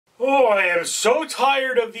Oh, I am so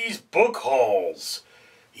tired of these book hauls.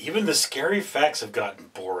 Even the scary facts have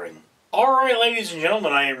gotten boring. Alright, ladies and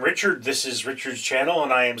gentlemen, I am Richard. This is Richard's channel,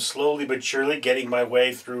 and I am slowly but surely getting my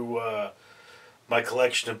way through my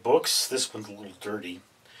collection of books. This one's a little dirty.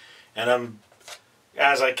 And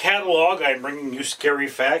as I catalog, I'm bringing you scary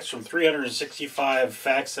facts from 365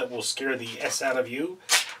 Facts That Will Scare the S Out of You,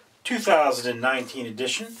 2019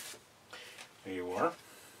 edition. There you are.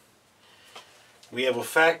 We have a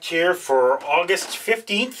fact here for August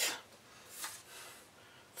 15th.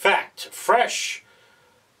 Fact: fresh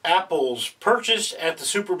apples purchased at the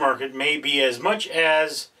supermarket may be as much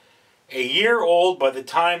as a year old by the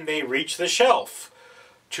time they reach the shelf.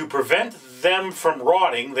 To prevent them from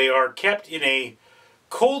rotting, they are kept in a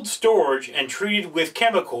cold storage and treated with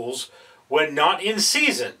chemicals when not in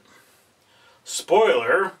season.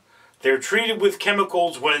 Spoiler, they're treated with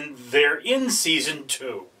chemicals when they're in season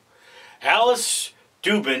too. Alice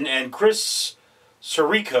Dubin and Chris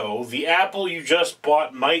Sirico, the apple you just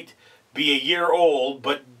bought might be a year old,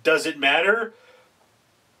 but does it matter?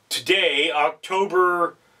 Today,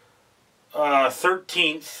 October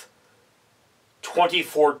 13th,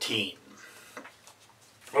 2014.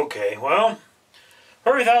 Okay, well, for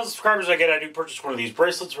every 1,000 subscribers I get, I do purchase one of these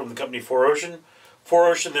bracelets from the company 4Ocean.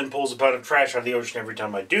 4Ocean then pulls a pound of trash out of the ocean every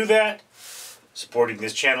time I do that. Supporting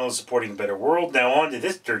this channel is supporting a better world. Now on to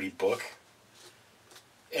this dirty book.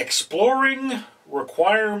 Exploring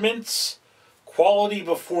Requirements, Quality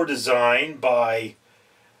Before Design by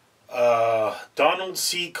Donald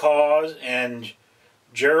C. Cause and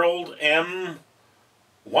Gerald M.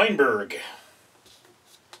 Weinberg.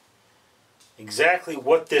 Exactly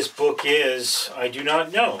what this book is, I do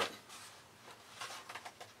not know.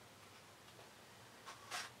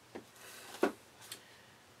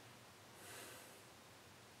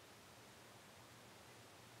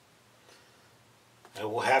 I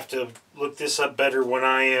will have to look this up better when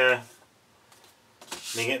I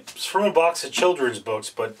mean, it's from a box of children's books,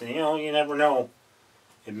 but you know, you never know.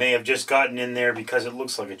 It may have just gotten in there because it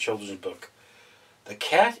looks like a children's book. The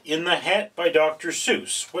Cat in the Hat by Dr.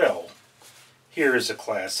 Seuss. Well, here is a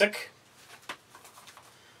classic.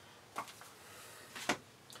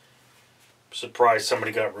 Surprised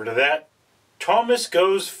somebody got rid of that. Thomas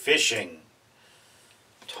Goes Fishing.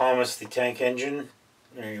 Thomas the Tank Engine.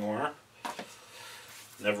 There you are.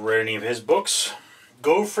 Never read any of his books.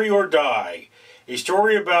 Go Free or Die. A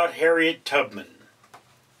story about Harriet Tubman.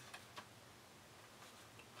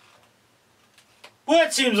 Well,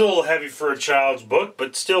 that seems a little heavy for a child's book,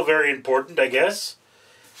 but still very important, I guess.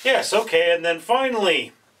 Yes, okay, and then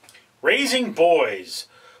finally, Raising Boys.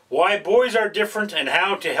 Why Boys Are Different and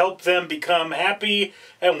How to Help Them Become Happy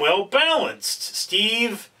and Well-Balanced.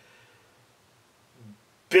 Steve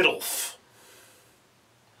Biddulph.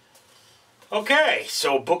 Okay,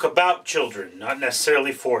 so a book about children, not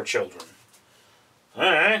necessarily for children.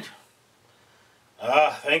 Alright.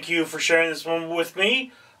 Thank you for sharing this one with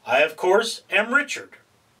me. I, of course, am Richard.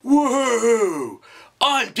 Woohoo!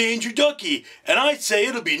 I'm Danger Ducky, and I'd say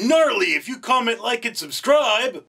it'll be gnarly if you comment, like, and subscribe.